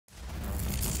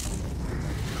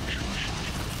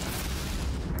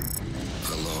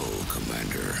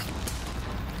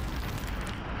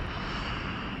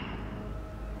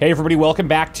Hey everybody, welcome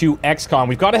back to XCOM.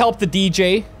 We've got to help the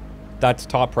DJ. That's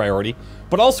top priority.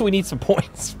 But also we need some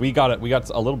points. We got a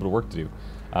little bit of work to do.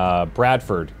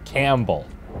 Bradford, Campbell,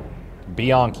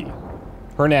 Bianchi,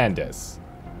 Hernandez,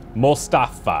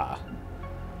 Mostafa,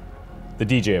 the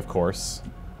DJ of course,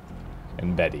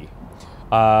 and Betty.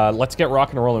 Let's get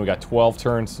rocking and rolling. We got 12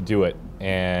 turns to do it.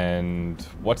 And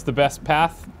what's the best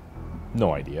path?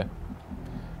 No idea.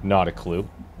 Not a clue.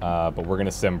 But we're gonna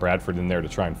send Bradford in there to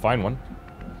try and find one.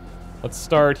 Let's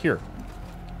start here.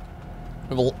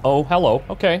 Oh, hello.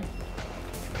 Okay.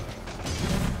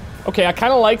 Okay, I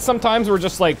kind of like sometimes we're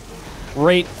just like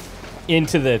right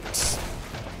into the...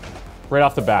 right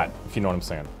off the bat, if you know what I'm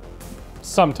saying.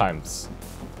 Sometimes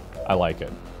I like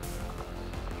it.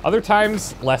 Other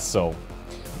times, less so.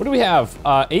 What do we have?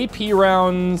 AP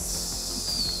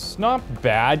rounds... not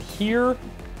bad here.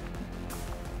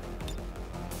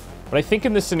 But I think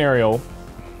in this scenario,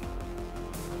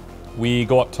 we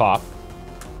go up top.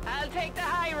 I'll take the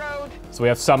high road. So we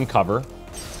have some cover.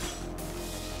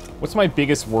 What's my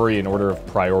biggest worry in order of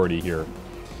priority here?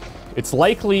 It's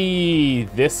likely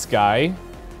this guy.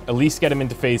 At least get him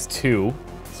into phase 2,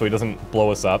 so he doesn't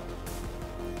blow us up.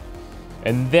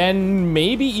 And then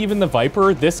maybe even the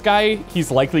Viper. This guy, he's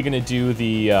likely going to do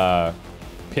the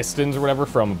pistons or whatever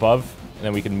from above, and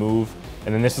then we can move.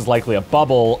 And then this is likely a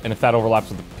bubble, and if that overlaps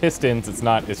with the pistons, it's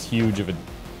not as huge of an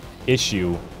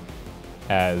issue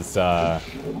as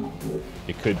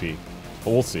it could be.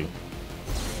 But we'll see.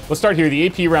 Let's start here. The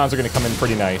AP rounds are going to come in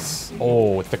pretty nice.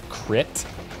 Oh, with the crit.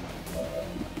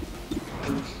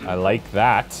 I like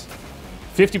that.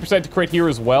 50% to crit here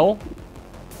as well.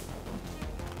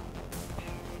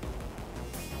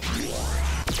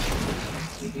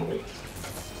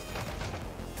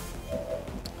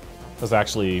 That's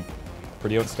actually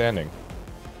pretty outstanding.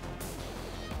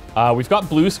 We've got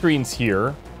blue screens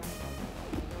here,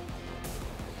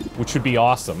 which would be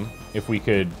awesome if we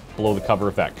could blow the cover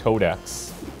of that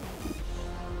codex.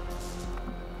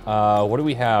 What do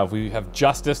we have? We have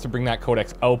justice to bring that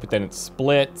codex out, but then it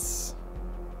splits.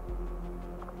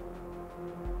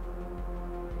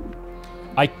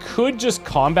 I could just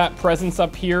combat presence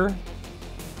up here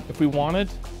if we wanted.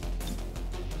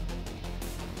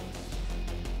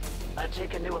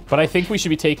 But I think we should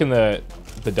be taking the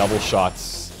double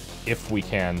shots if we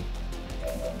can.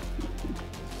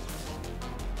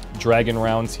 Dragon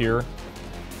rounds here.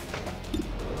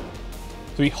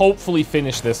 So we hopefully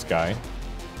finish this guy.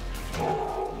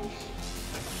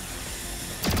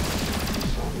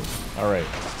 Alright.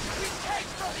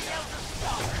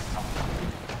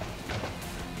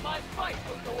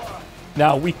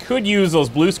 Now, we could use those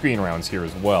blue screen rounds here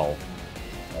as well.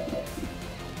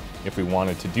 If we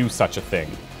wanted to do such a thing.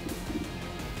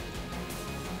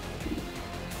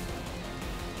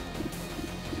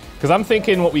 Because I'm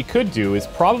thinking what we could do is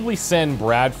probably send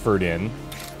Bradford in.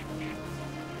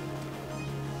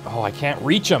 Oh, I can't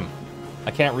reach him.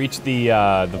 I can't reach the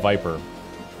Viper.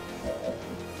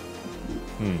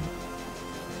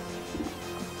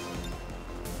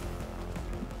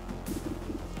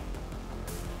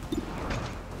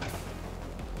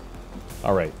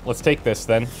 Alright, let's take this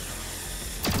then.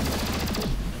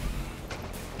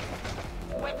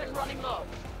 Weapon running low.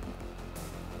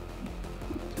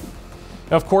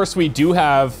 Now, of course, we do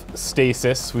have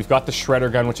stasis. We've got the shredder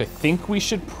gun, which I think we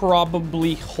should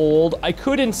probably hold. I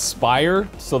could inspire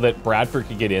so that Bradford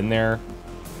could get in there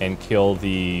and kill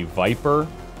the Viper.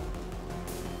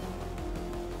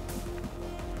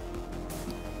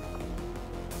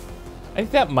 I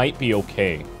think that might be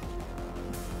okay.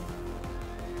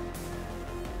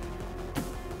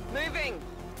 Moving.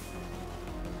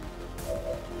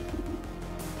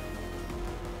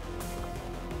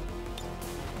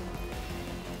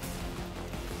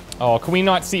 Oh, can we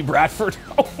not see Bradford?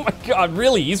 Oh my god,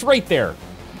 really? He's right there.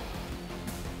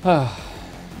 You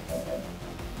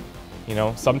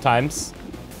know, sometimes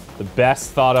the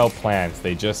best thought out plans,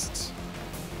 they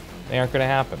aren't gonna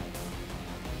happen.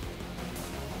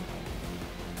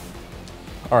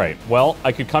 Alright, well,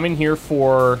 I could come in here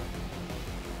for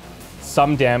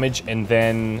some damage and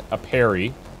then a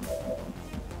parry.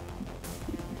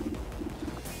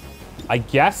 I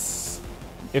guess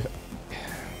if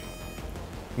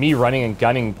me running and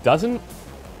gunning doesn't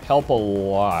help a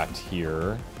lot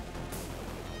here.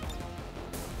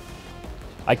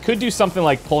 I could do something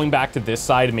like pulling back to this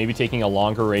side and maybe taking a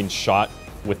longer range shot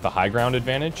with the high ground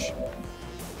advantage.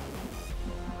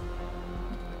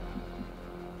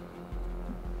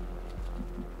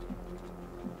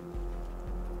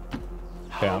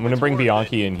 Okay, I'm gonna bring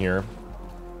Bianchi in here.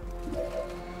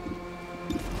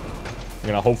 I'm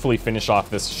gonna hopefully finish off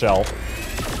this shell.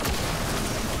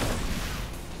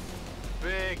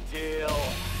 Big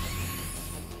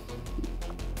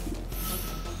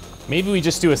Maybe we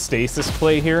just do a stasis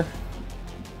play here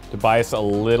to buy us a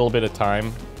little bit of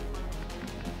time.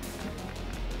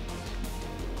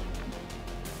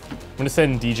 I'm gonna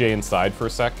send DJ inside for a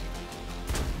sec.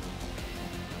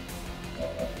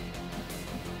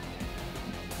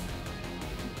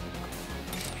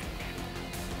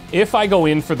 If I go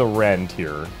in for the rend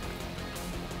here,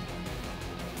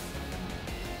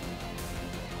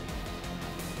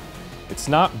 it's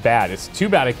not bad. It's too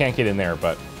bad I can't get in there,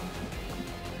 but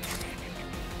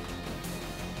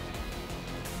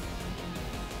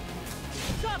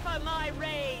Suffer my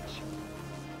rage.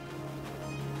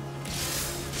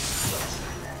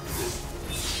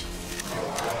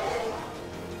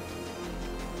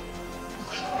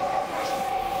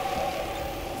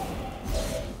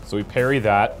 so we parry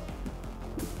that.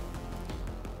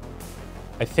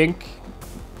 I think...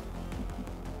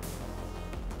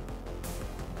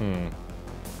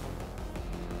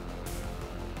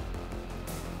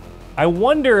 I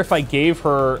wonder if I gave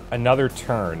her another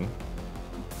turn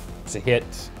to hit...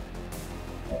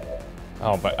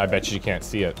 Oh, but I bet you can't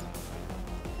see it.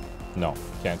 No,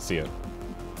 can't see it.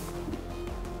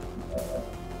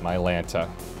 My Lanta.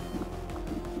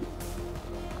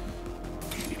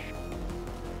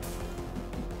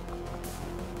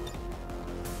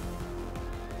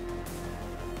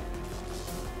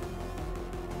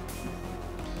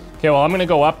 Okay, well, I'm gonna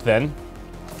go up then.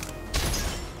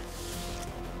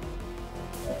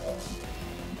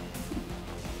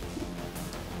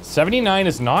 $79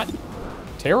 is not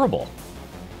terrible.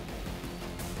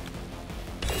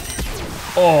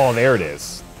 Oh, there it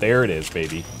is. There it is,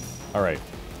 baby. All right.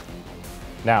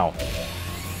 Now.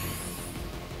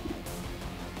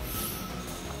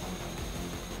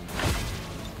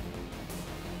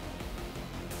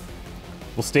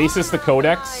 We'll stasis the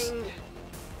codex.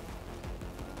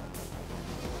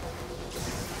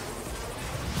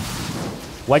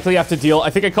 Likely have to deal, I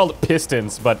think I called it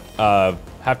pistons, but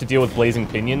have to deal with blazing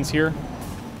pinions here.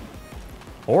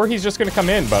 Or he's just gonna come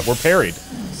in, but we're parried,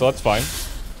 so that's fine.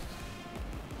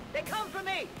 They come for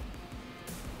me.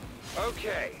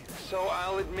 Okay, so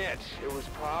I'll admit, it was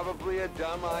probably a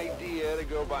dumb idea to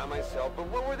go by myself, but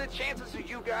what were the chances of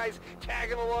you guys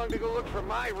tagging along to go look for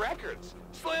my records?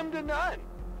 Slim to none.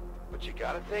 But you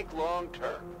gotta think long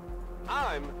term.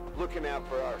 I'm looking out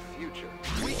for our future.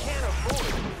 We can't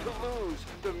afford to lose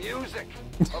the music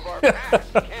of our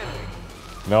past, can we?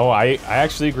 No, I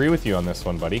actually agree with you on this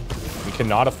one, buddy. We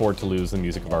cannot afford to lose the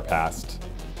music of our past.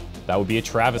 That would be a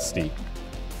travesty.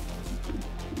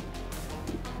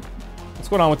 What's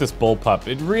going on with this bullpup?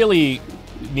 It really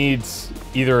needs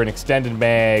either an extended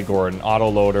mag or an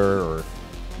autoloader or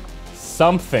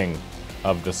something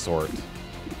of the sort.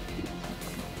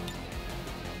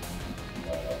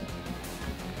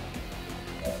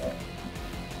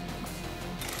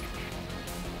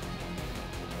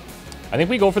 I think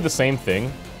we go for the same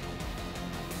thing.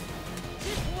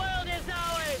 This world is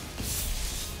ours.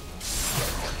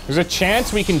 There's a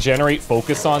chance we can generate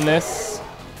focus on this.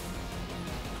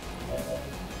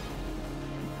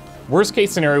 Worst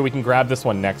case scenario, we can grab this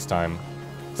one next time.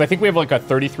 Because I think we have like a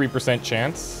 33%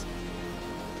 chance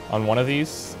on one of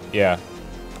these. Yeah.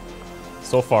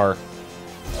 So far,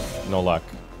 no luck.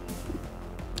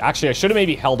 Actually, I should have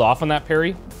maybe held off on that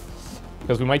parry.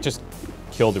 Because we might just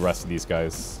kill the rest of these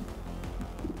guys.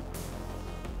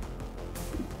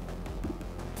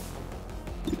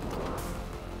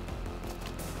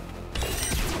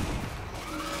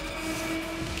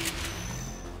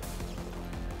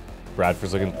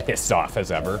 Bradford's looking pissed off as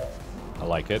ever. I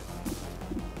like it.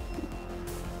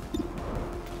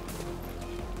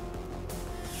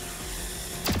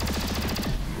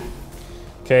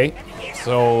 Okay,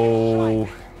 so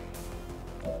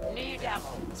Need ammo.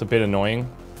 it's a bit annoying.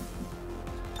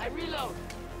 I reload.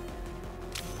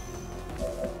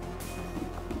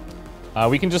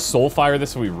 We can just soul fire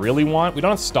this if we really want. We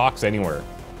don't have stocks anywhere,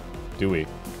 do we?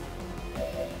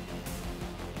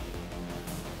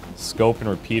 Scope and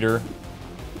repeater.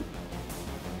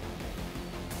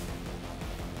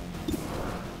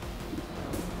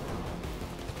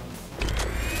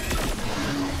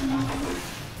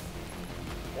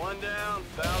 One down,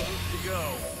 thousands to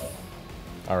go.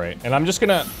 All right, and I'm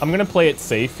gonna play it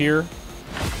safe here.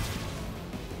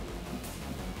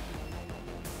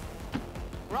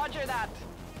 Roger that.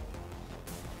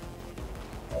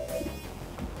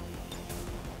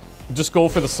 Just go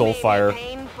for the soul fire.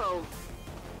 Painful.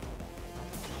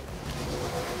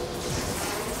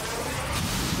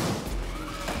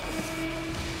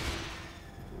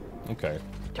 Okay.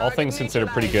 All things considered,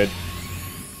 pretty good.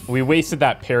 We wasted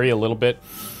that parry a little bit.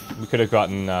 We could have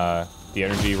gotten the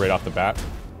energy right off the bat.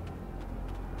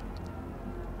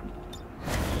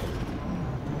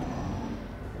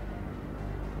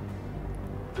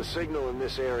 The signal in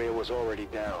this area was already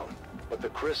down, but the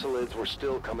chrysalids were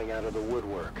still coming out of the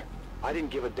woodwork. I didn't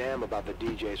give a damn about the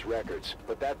DJ's records,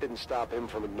 but that didn't stop him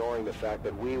from ignoring the fact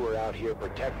that we were out here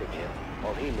protecting him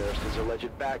while he nursed his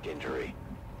alleged back injury.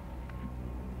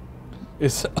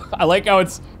 I like how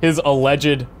it's his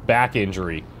alleged back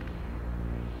injury.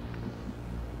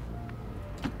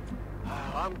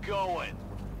 I'm going.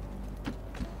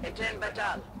 It's in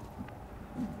battle.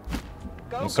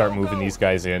 We'll start moving these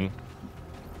guys in.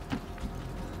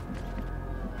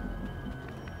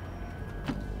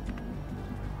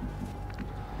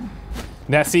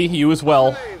 Nessie, you as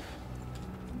well.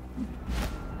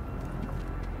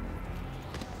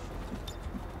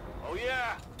 Oh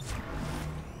yeah,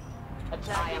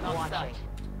 I am watching.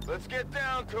 let's get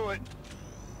down to it.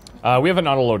 We have an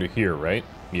autoloader here, right?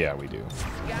 Yeah, we do.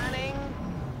 Scanning.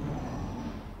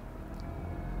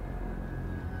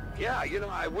 Yeah, you know,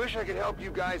 I wish I could help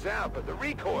you guys out, but the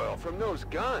recoil from those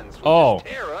guns would Oh. just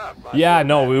tear up. Yeah,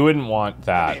 no, we wouldn't want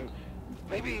that. I mean,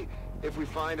 maybe if we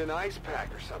find an ice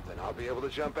pack or something, I'll be able to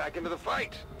jump back into the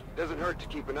fight. Doesn't hurt to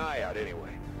keep an eye out anyway.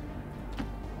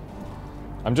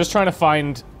 I'm just trying to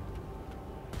find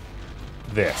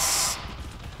this.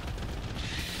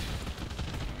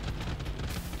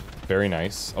 Very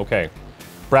nice. Okay.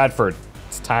 Bradford,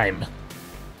 it's time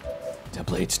to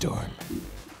Blade Storm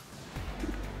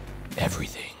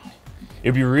everything.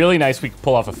 It'd be really nice if we could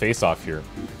pull off a face-off here.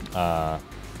 But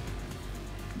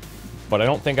I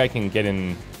don't think I can get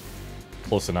in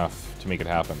close enough to make it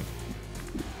happen.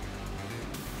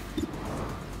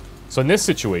 So in this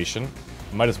situation,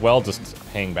 I might as well just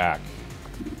hang back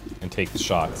and take the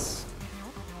shots.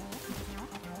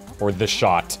 Or the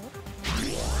shot.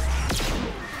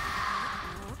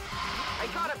 I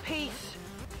got a piece.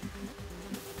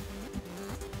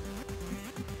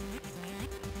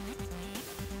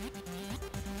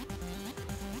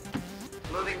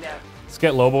 Moving there. Let's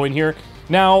get Lobo in here.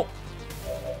 Now,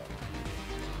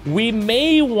 we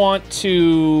may want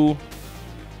to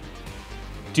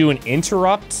do an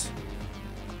interrupt.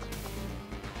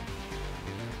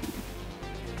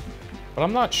 But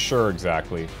I'm not sure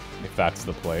exactly if that's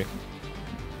the play.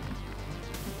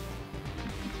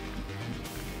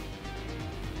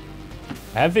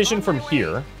 I have vision from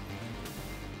here.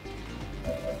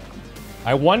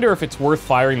 I wonder if it's worth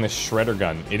firing the shredder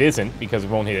gun. It isn't, because it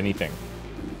won't hit anything.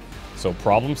 So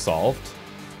problem solved.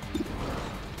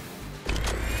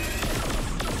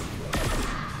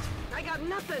 I got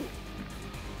nothing.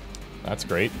 That's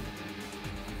great.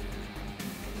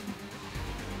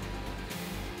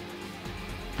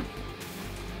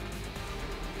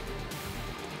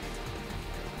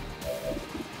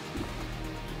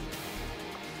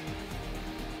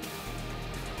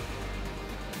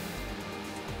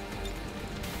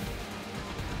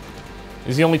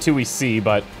 These are the only two we see,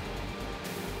 but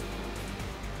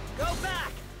Go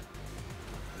back.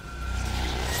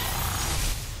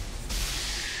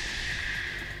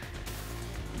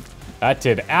 that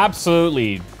did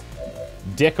absolutely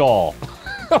dick all.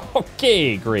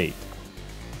 Okay, great.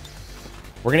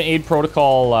 We're gonna aid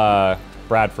protocol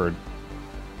Bradford.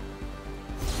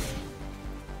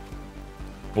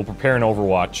 We'll prepare an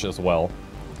Overwatch as well.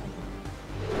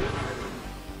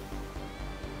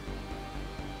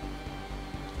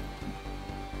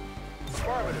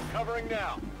 Affirmative, covering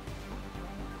now.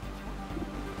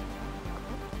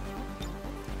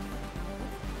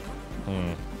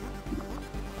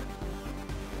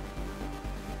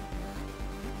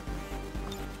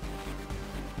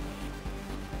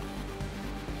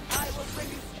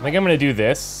 I think I'm gonna do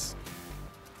this.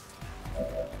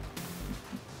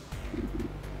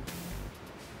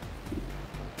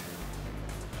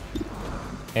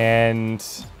 And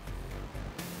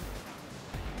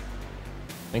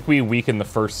I think we weaken the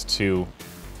first two.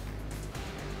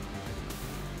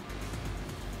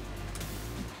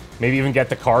 Maybe even get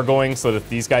the car going so that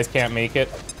these guys can't make it.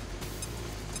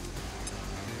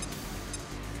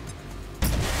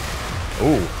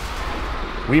 Ooh.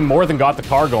 We more than got the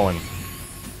car going.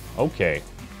 Okay.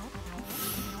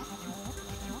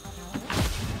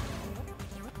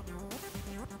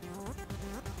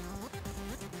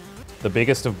 The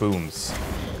biggest of booms.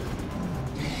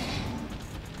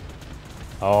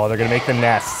 Oh, they're gonna make the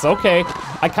nests. Okay.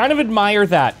 I kind of admire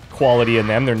that quality in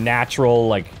them. Their natural,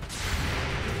 like,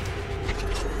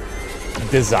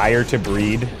 desire to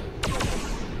breed.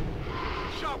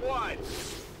 Shot wide.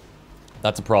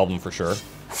 That's a problem for sure.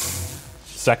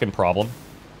 Second problem.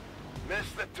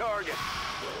 Missed the target.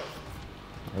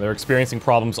 They're experiencing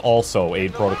problems also.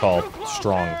 Aid protocol Too close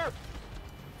strong. here.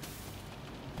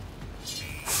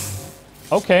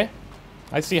 Okay.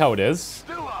 I see how it is.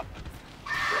 Still up.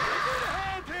 Need a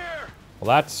hand here. Well,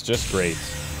 that's just great.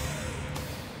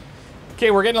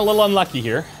 Okay, we're getting a little unlucky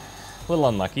here. A little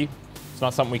unlucky. It's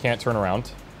not something we can't turn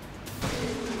around.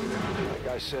 Like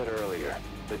I said earlier,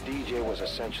 the DJ was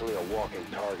essentially a walking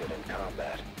target in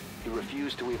combat. He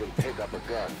refused to even pick up a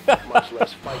gun, much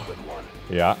less fight with one.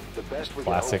 Yeah. The best we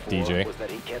Classic could hope for DJ. was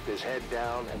that he kept his head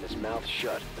down and his mouth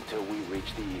shut until we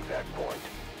reached the evac point.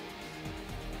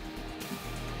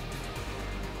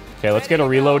 Okay, let's get a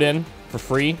reload in for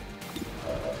free.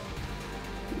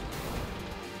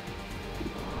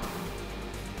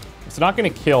 It's not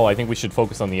going to kill. I think we should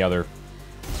focus on the other.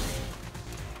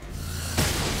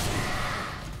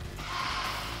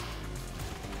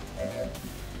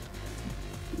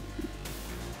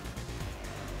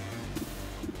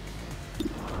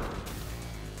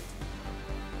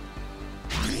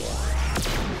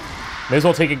 May as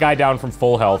well take a guy down from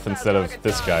full health instead of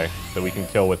this guy that we can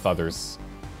kill with others.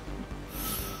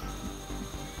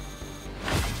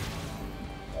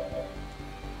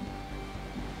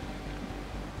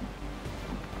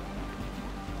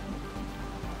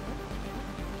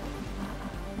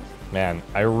 Man,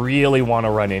 I really want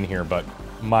to run in here, but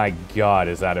my God,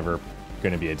 is that ever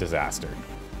going to be a disaster?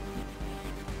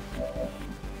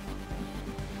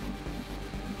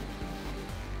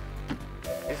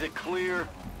 Is it clear?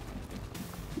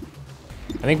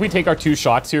 I think we take our 2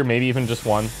 shots here, maybe even just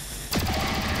 1.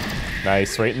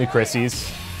 Nice, right in the Chrissies.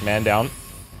 Man down.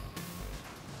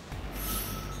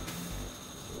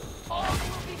 All will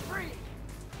be free.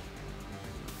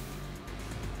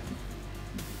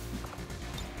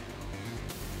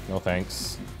 No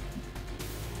thanks.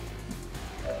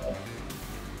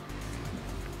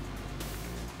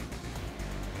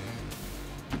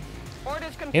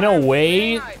 Orders confirmed. In a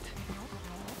way, Green light.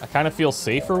 I kind of feel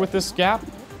safer with this gap.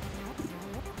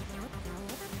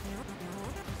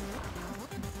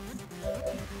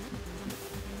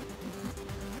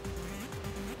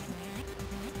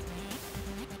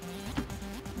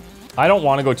 I don't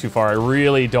want to go too far. I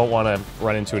really don't want to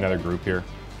run into another group here.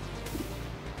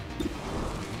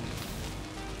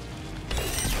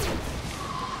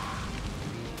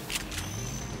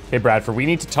 Hey, Bradford, we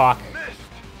need to talk. Missed.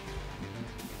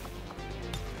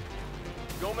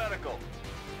 Go medical.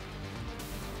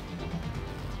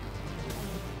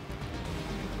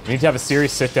 We need to have a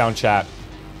serious sit-down chat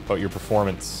about your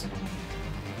performance.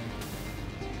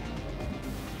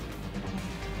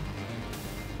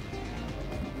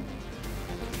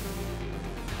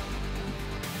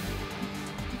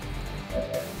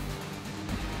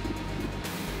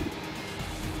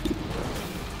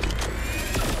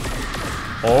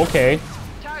 Okay,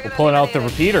 we're pulling out the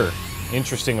repeater.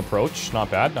 Interesting approach.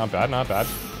 Not bad, not bad, not bad.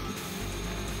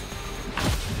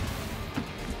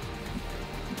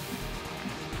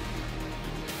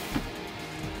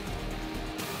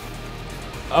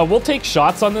 We'll take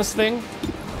shots on this thing,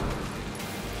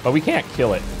 but we can't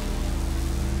kill it.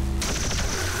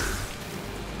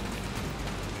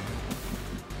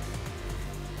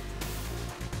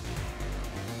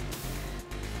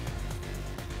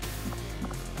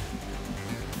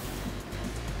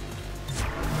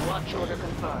 Launch order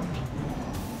confirmed.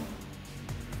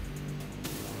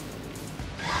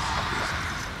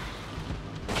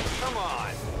 Come on.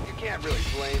 You can't really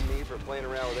blame me for playing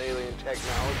around with alien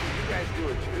technology. You guys do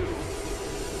it too.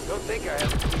 Don't think I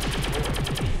haven't seen it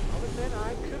before. Other than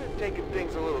I could have taken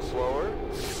things a little slower.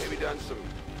 Maybe done some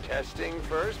testing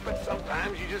first, but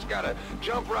sometimes you just gotta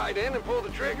jump right in and pull the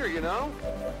trigger, you know?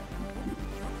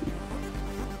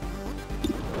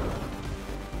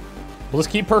 We'll just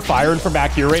keep her firing from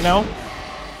back here right now.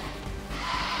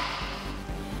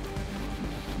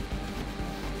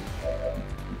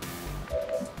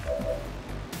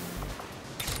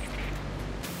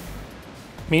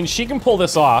 I mean, she can pull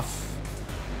this off.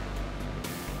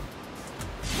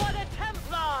 For the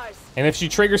Templars! And if she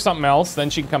triggers something else, then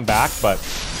she can come back, but...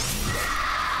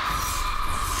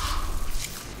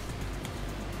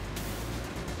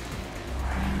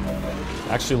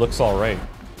 Actually looks all right.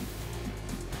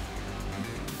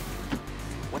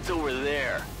 What's over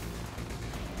there?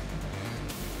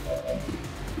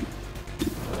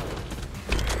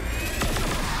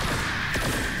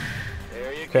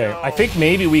 There you Okay, go. I think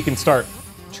maybe we can start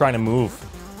trying to move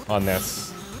on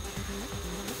this.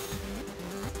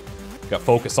 Got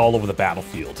focus all over the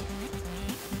battlefield.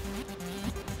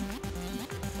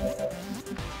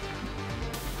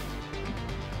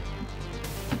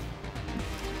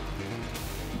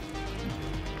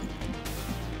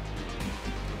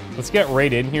 Let's get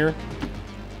right in here.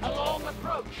 Along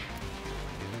approach.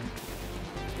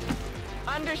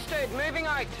 Understood. Moving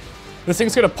out. This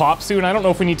thing's gonna pop soon. I don't know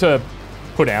if we need to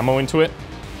put ammo into it.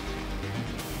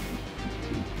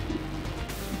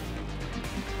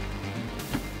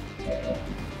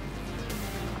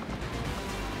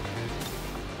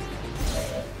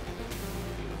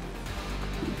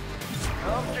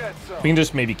 We can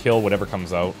just maybe kill whatever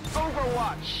comes out.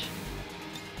 Overwatch.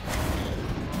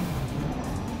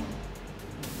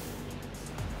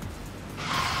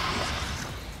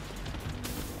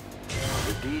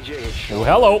 The DJ had shown Oh,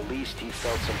 hello. at least he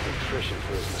felt some contrition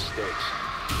for his mistakes.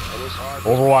 And his heart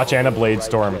Overwatch and a was Blade in the right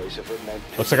Storm. place if it meant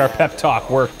Looks like our pep pissing talk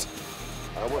off. worked.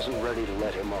 I wasn't ready to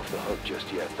let him off the hook just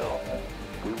yet, though.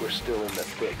 We were still in the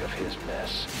thick of his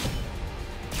mess.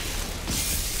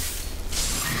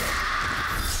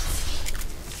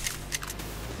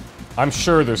 I'm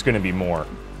sure there's going to be more.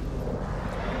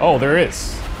 Oh, there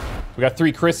is. We got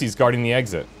 3 Chrissies guarding the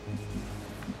exit.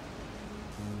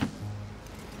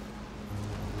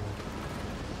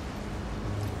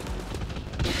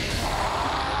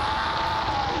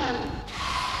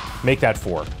 Make that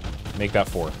 4. Make that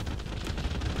 4.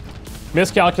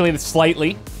 Miscalculated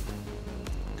slightly.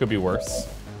 Could be worse.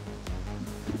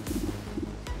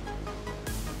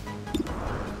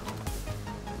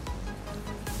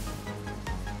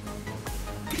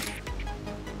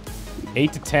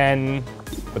 Eight to 10,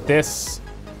 but this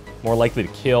more likely to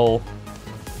kill.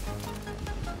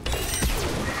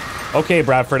 Okay,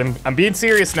 Bradford, I'm being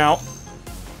serious now.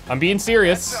 I'm being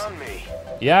serious. That's on me.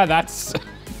 Yeah, that's...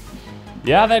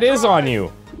 yeah, that is on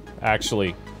you,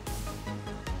 actually.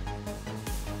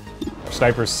 Our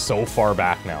sniper's so far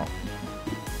back now.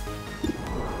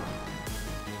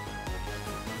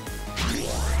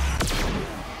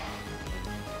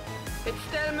 It's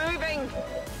still moving.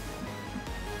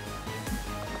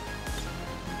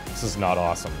 This is not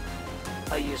awesome.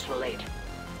 A useful aid.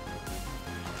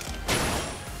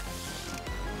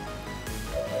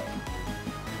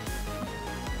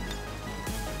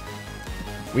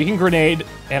 We can grenade,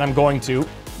 and I'm going to.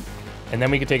 And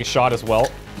then we can take a shot as well.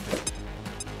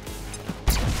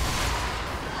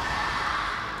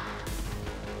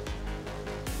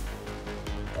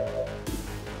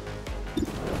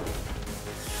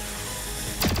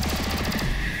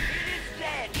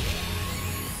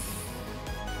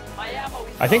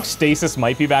 I think stasis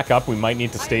might be back up. We might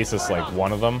need to stasis, like,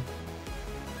 one of them.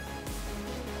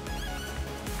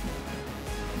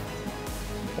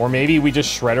 Or maybe we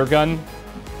just shredder gun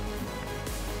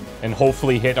and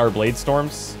hopefully hit our blade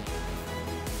storms.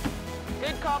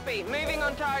 Good copy. Moving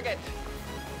on target.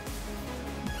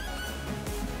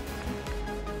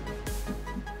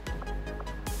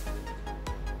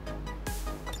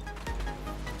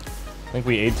 I think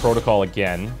we aid protocol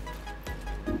again.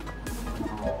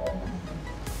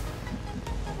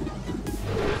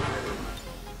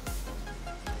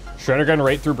 Shredder gun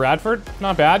right through Bradford?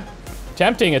 Not bad.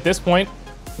 Tempting at this point.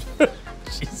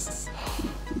 Jesus.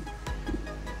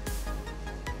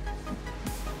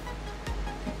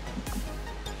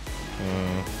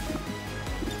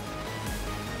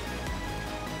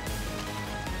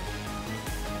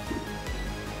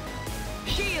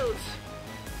 Shields.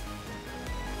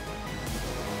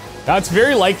 Now, it's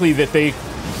very likely that they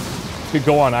could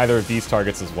go on either of these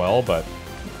targets as well, but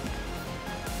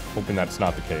hoping that's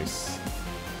not the case.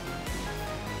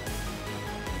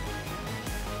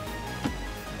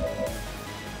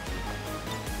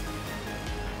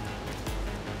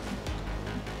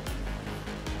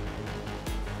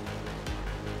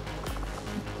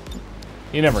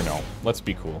 You never know. Let's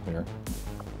be cool here.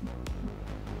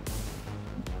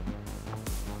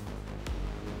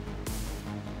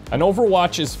 An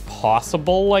Overwatch is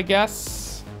possible, I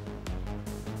guess.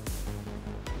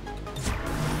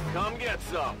 Come get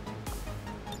some.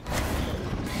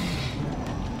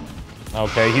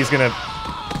 Okay, he's gonna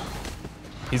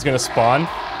spawn.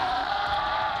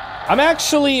 I'm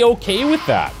actually okay with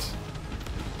that.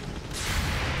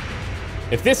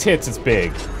 If this hits, it's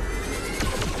big.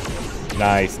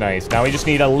 Nice, nice. Now we just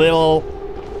need a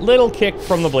little kick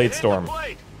from the Blade Storm.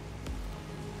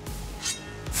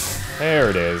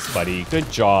 There it is, buddy.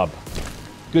 Good job.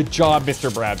 Good job,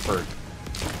 Mr. Bradford.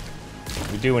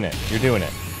 You're doing it. You're doing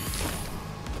it.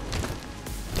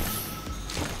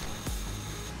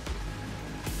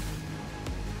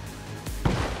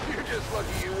 You're just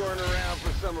lucky you weren't around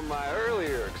for some of my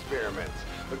earlier experiments.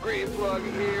 A green plug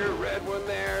here, red one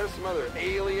there, some other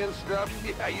alien stuff.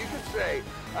 Yeah, you could say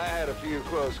I had a few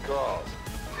close calls.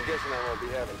 I'm guessing I won't be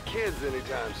having kids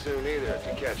anytime soon either, if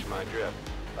you catch my drift.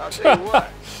 I'll tell you what,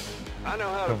 I know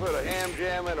how to put a ham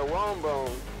jam in a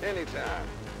wombo anytime.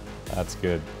 That's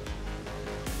good.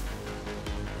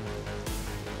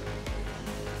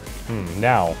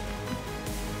 Now.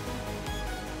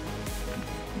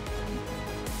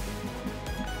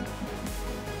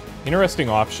 Interesting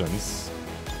options.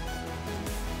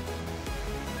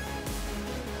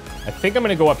 I think I'm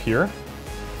gonna go up here.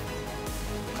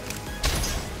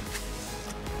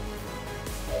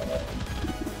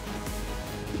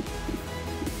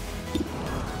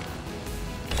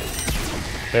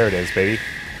 There it is, baby.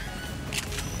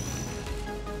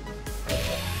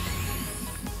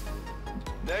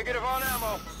 Negative on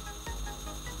ammo.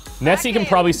 Nessie can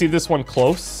probably see this one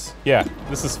close. Yeah,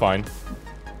 this is fine.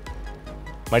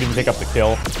 Might even pick up the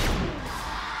kill.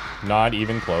 Not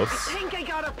even close. I think I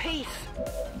got a piece.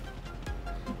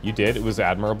 You did. It was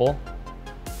admirable.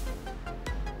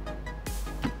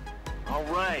 All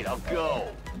right, I'll go.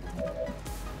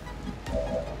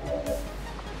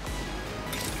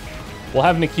 We'll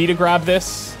have Nikita grab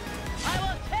this. I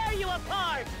will tear you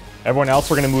apart. Everyone else,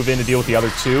 we're going to move in to deal with the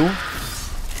other two.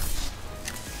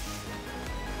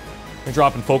 We're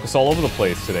dropping focus all over the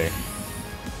place today.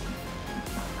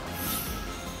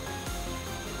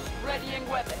 Readying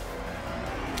weapon.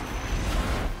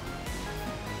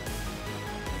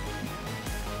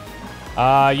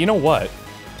 You know what?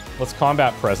 Let's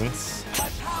combat presence. My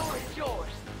power is yours.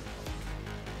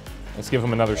 Let's give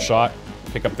him another shot.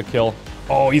 Pick up the kill.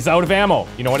 Oh, he's out of ammo.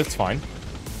 You know what? It's fine.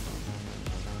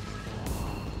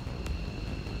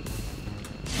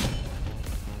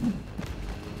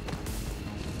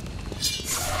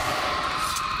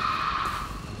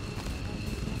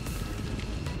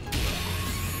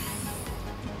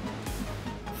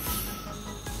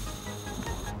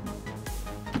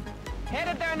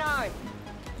 Headed there now.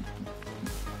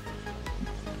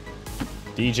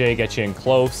 DJ, get you in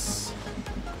close.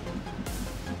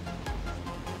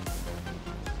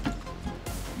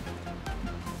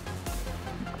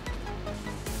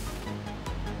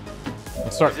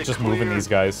 Let's start just moving these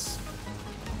guys.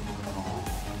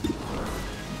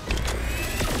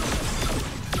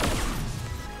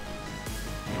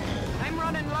 I'm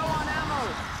running low on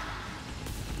ammo.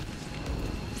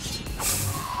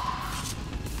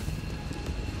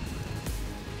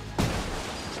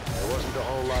 There wasn't a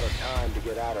whole lot of time to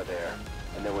get out of there,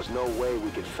 and there was no way we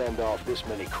could fend off this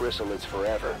many chrysalids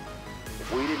forever.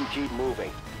 If we didn't keep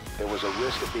moving, there was a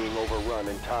risk of being overrun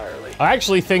entirely. I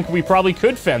actually think we probably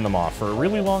could fend them off for a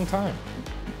really long time.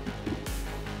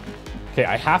 Okay,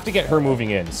 I have to get her moving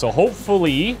in, so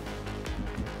hopefully...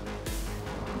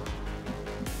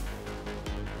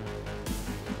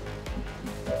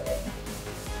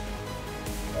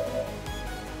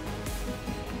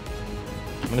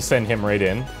 I'm gonna send him right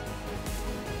in.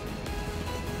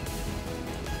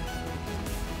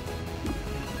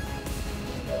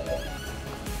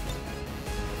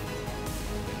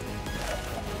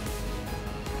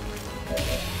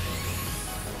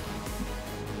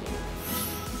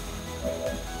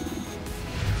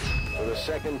 For the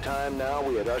second time now,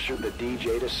 we had ushered the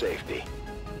DJ to safety.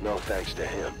 No thanks to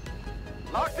him.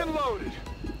 Locked and loaded.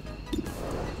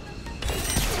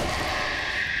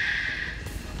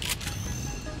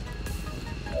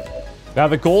 Now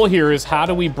the goal here is how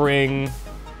do we bring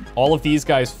all of these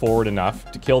guys forward enough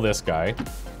to kill this guy,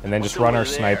 and then just run our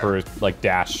sniper, like,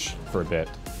 dash for a bit.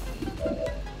 Hit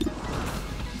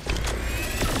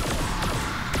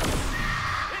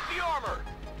the armor.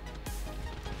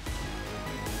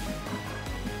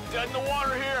 Dead in the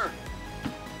water here.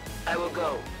 I will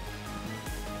go.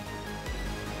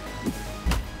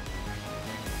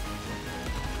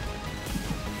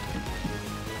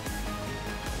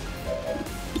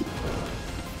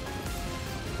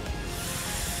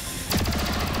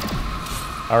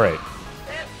 All right.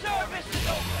 Their service is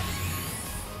over.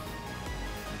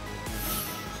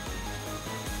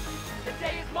 The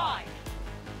day is mine.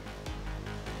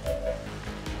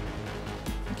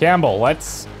 Campbell,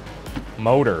 let's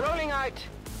motor. Rolling out.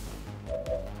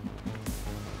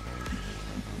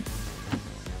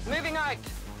 Moving out.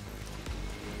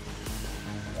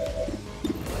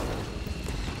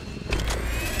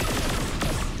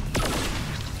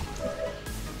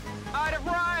 Out of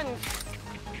runs.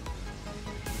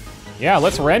 Yeah,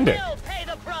 let's rend it. Will pay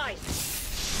the price.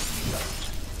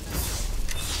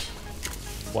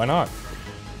 Why not?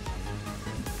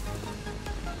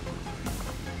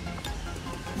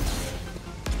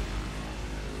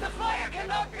 The fire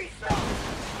cannot be stopped.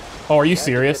 Oh, are you Had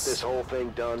to get serious? this whole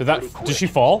thing done Did that? pretty quick. Did she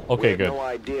fall? We Okay, had good. no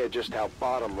idea just how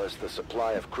bottomless the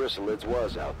supply of chrysalids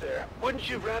was out there. Wouldn't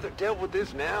you rather deal with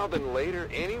this now than later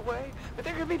anyway? But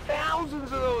there could be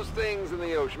thousands of those things in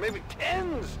the ocean, maybe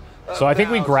tens. So I think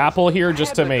we grapple here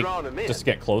just to make, drawn 'em in. just to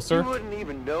get closer. You wouldn't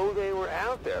even know they were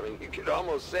out there. I mean, you could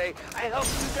almost say, I helped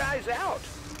you guys out.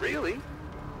 Really?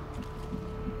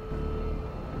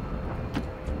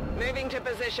 Moving to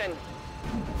position.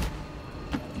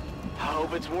 I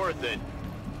hope it's worth it.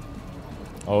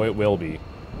 Oh, it will be.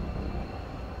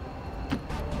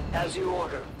 As you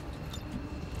order.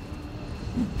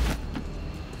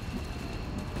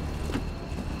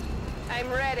 I'm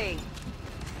ready.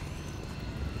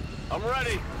 I'm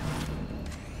ready.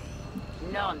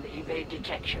 None evade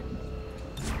detection.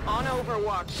 On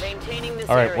Overwatch, maintaining this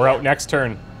All right, area. we're out next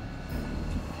turn.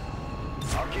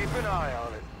 I'll keep an eye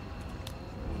on it.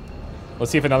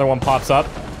 Let's see if another one pops up.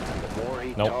 The more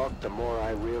he Nope. talked, the more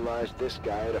I realized this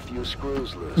guy had a few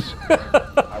screws loose.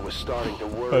 I was starting to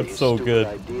worry That's his so stupid good.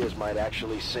 ideas might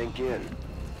actually sink in.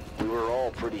 We were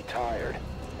all pretty tired,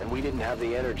 and we didn't have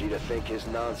the energy to think his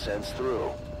nonsense through.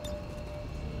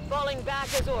 Falling back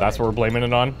as ordered. That's what we're blaming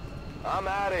it on. I'm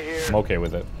out of here. I'm okay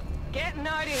with it. Getting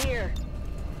out of here.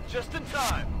 Just in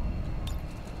time.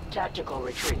 Tactical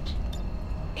retreat.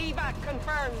 Evac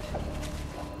confirmed.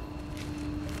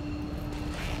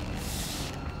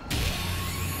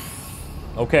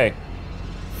 Okay.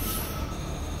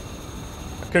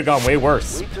 Could have gone way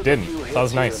worse. We took Didn't. a few hits That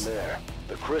was here nice. and there.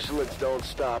 The chrysalids don't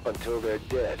stop until they're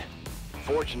dead.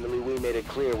 Fortunately, we made it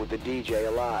clear with the DJ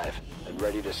alive and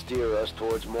ready to steer us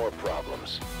towards more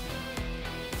problems.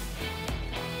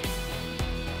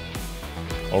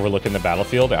 Overlooking the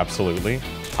battlefield, absolutely.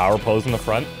 Power pose in the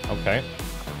front, okay.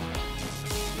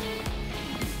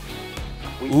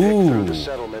 We picked through Ooh. the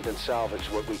settlement and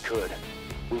salvaged what we could.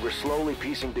 We were slowly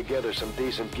piecing together some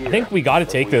decent gear. I think we gotta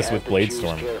but take we this had with to choose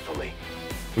Bladestorm. carefully.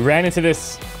 We ran into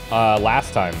this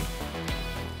last time.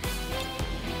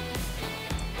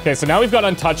 Okay, so now we've got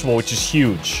Untouchable, which is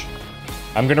huge.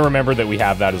 I'm gonna remember that we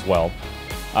have that as well.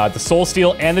 The Soul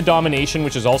Steal and the Domination,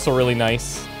 which is also really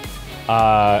nice.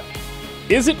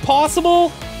 Is it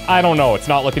possible? I don't know. It's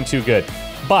not looking too good.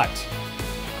 But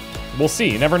we'll see.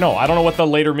 You never know. I don't know what the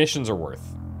later missions are worth.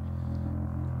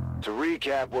 To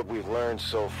recap what we've learned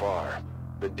so far,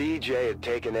 the DJ had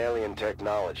taken alien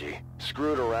technology,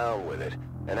 screwed around with it,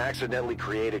 and accidentally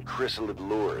created chrysalid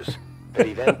lures that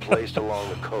he then placed along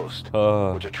the coast,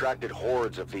 which attracted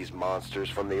hordes of these monsters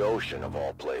from the ocean of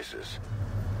all places.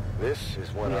 This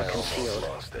is when I almost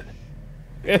lost it.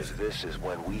 Because this is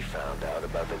when we found out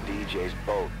about the DJ's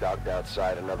boat docked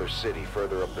outside another city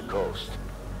further up the coast.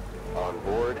 On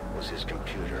board was his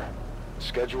computer,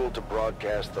 scheduled to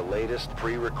broadcast the latest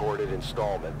pre-recorded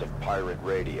installment of pirate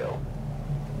radio.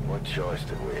 What choice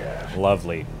did we have?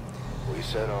 Lovely. We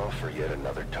set off for yet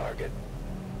another target.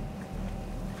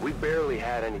 We barely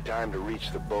had any time to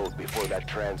reach the boat before that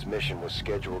transmission was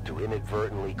scheduled to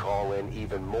inadvertently call in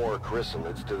even more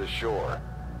chrysalids to the shore.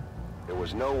 There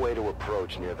was no way to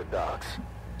approach near the docks,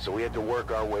 so we had to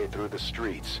work our way through the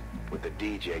streets, with the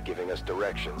DJ giving us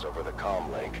directions over the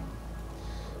comm link.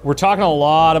 We're talking a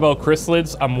lot about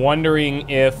chrysalids. I'm wondering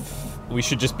if we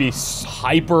should just be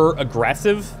hyper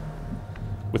aggressive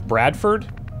with Bradford,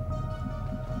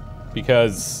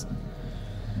 because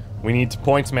we need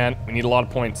points, man. We need a lot of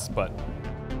points, but